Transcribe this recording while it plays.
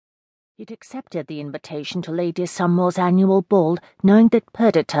He'd accepted the invitation to Lady Summerall's annual ball, knowing that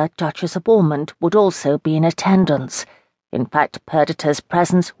Perdita, Duchess of Ormond, would also be in attendance. In fact, Perdita's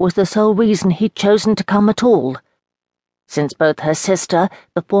presence was the sole reason he'd chosen to come at all. Since both her sister,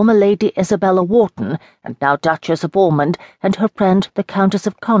 the former Lady Isabella Wharton, and now Duchess of Ormond, and her friend, the Countess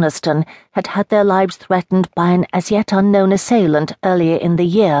of Coniston, had had their lives threatened by an as yet unknown assailant earlier in the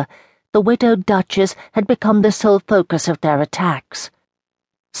year, the widowed Duchess had become the sole focus of their attacks.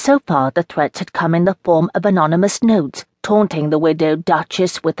 So far, the threats had come in the form of anonymous notes, taunting the widowed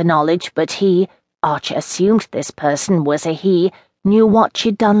Duchess with the knowledge that he, Archer assumed this person was a he, knew what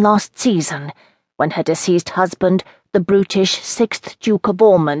she'd done last season, when her deceased husband, the brutish 6th Duke of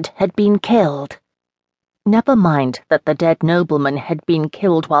Ormond, had been killed. Never mind that the dead nobleman had been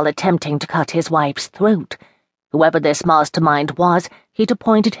killed while attempting to cut his wife's throat. Whoever this mastermind was, he'd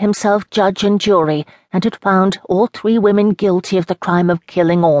appointed himself judge and jury, and had found all 3 women guilty of the crime of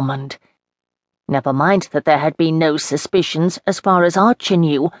killing Ormond. Never mind that there had been no suspicions, as far as Archer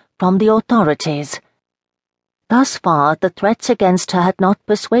knew, from the authorities. Thus far, the threats against her had not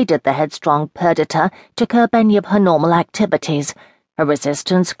persuaded the headstrong Perdita to curb any of her normal activities, a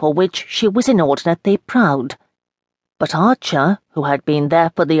resistance for which she was inordinately proud. But Archer, who had been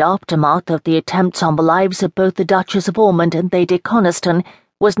there for the aftermath of the attempts on the lives of both the Duchess of Ormond and Lady Coniston,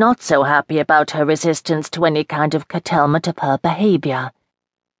 was not so happy about her resistance to any kind of curtailment of her behaviour.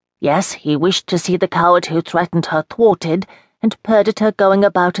 Yes, he wished to see the coward who threatened her thwarted, and Perdita, going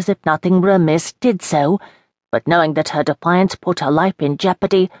about as if nothing were amiss, did so, but knowing that her defiance put her life in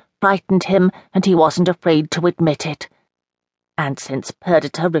jeopardy frightened him, and he wasn't afraid to admit it. And since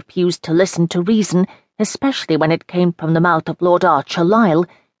Perdita refused to listen to reason, especially when it came from the mouth of Lord Archer Lyle,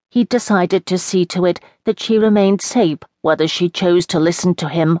 he decided to see to it that she remained safe whether she chose to listen to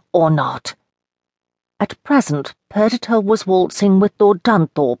him or not. At present, Perdita was waltzing with Lord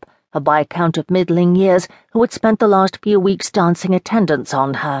Dunthorpe, a viscount of middling years who had spent the last few weeks dancing attendance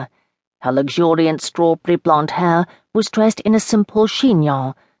on her. Her luxuriant strawberry blonde hair was dressed in a simple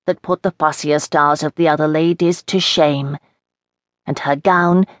chignon that put the fussier styles of the other ladies to shame, and her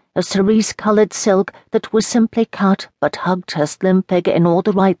gown, a cerise-coloured silk that was simply cut but hugged her slim figure in all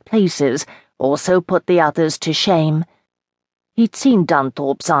the right places, also put the others to shame. He'd seen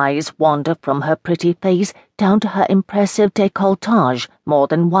Dunthorpe's eyes wander from her pretty face down to her impressive décolletage more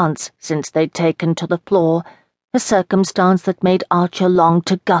than once since they'd taken to the floor, a circumstance that made Archer long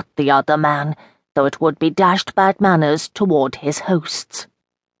to gut the other man, though it would be dashed bad manners toward his hosts.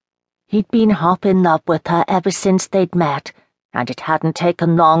 He'd been half in love with her ever since they'd met, and it hadn't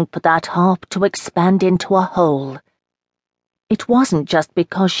taken long for that half to expand into a whole. It wasn't just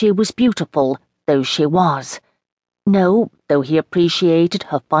because she was beautiful, though she was. No, though he appreciated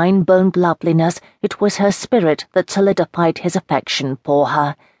her fine-boned loveliness, it was her spirit that solidified his affection for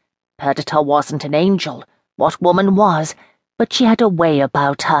her. Perdita wasn't an angel. What woman was? But she had a way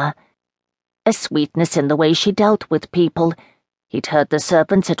about her. A sweetness in the way she dealt with people. He'd heard the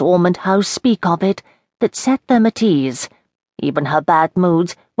servants at Ormond House speak of it, that set them at ease. Even her bad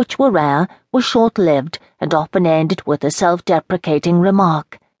moods, which were rare, were short-lived and often ended with a self-deprecating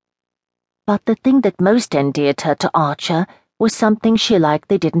remark. But the thing that most endeared her to Archer was something she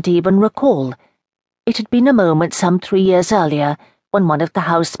likely didn't even recall. It had been a moment some 3 years earlier, when one of the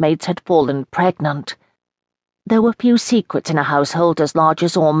housemaids had fallen pregnant. There were few secrets in a household as large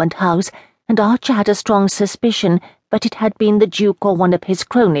as Ormond House, and Archer had a strong suspicion that it had been the Duke or one of his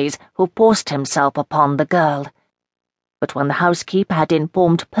cronies who forced himself upon the girl. But when the housekeeper had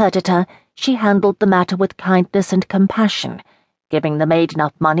informed Perdita, she handled the matter with kindness and compassion, giving the maid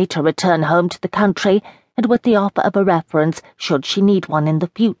enough money to return home to the country, and with the offer of a reference should she need one in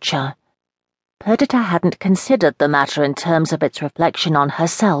the future. Perdita hadn't considered the matter in terms of its reflection on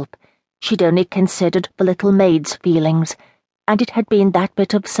herself. She'd only considered the little maid's feelings, and it had been that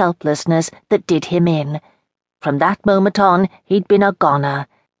bit of selflessness that did him in. From that moment on, he'd been a goner.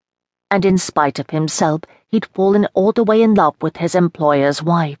 And in spite of himself, he'd fallen all the way in love with his employer's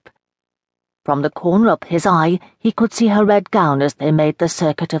wife. From the corner of his eye, he could see her red gown as they made the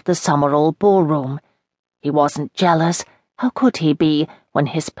circuit of the Summerall ballroom. He wasn't jealous. How could he be, when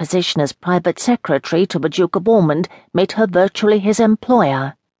his position as private secretary to the Duke of Ormond made her virtually his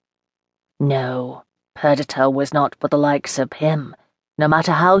employer? No, Perdita was not for the likes of him, no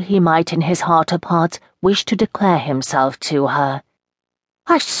matter how he might in his heart of hearts wish to declare himself to her.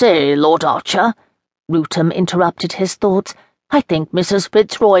 "I say, Lord Archer," Rootham interrupted his thoughts, "I think Mrs.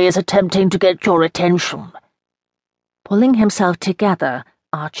 Fitzroy is attempting to get your attention." Pulling himself together,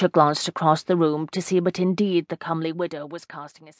 Archer glanced across the room to see that indeed the comely widow was casting a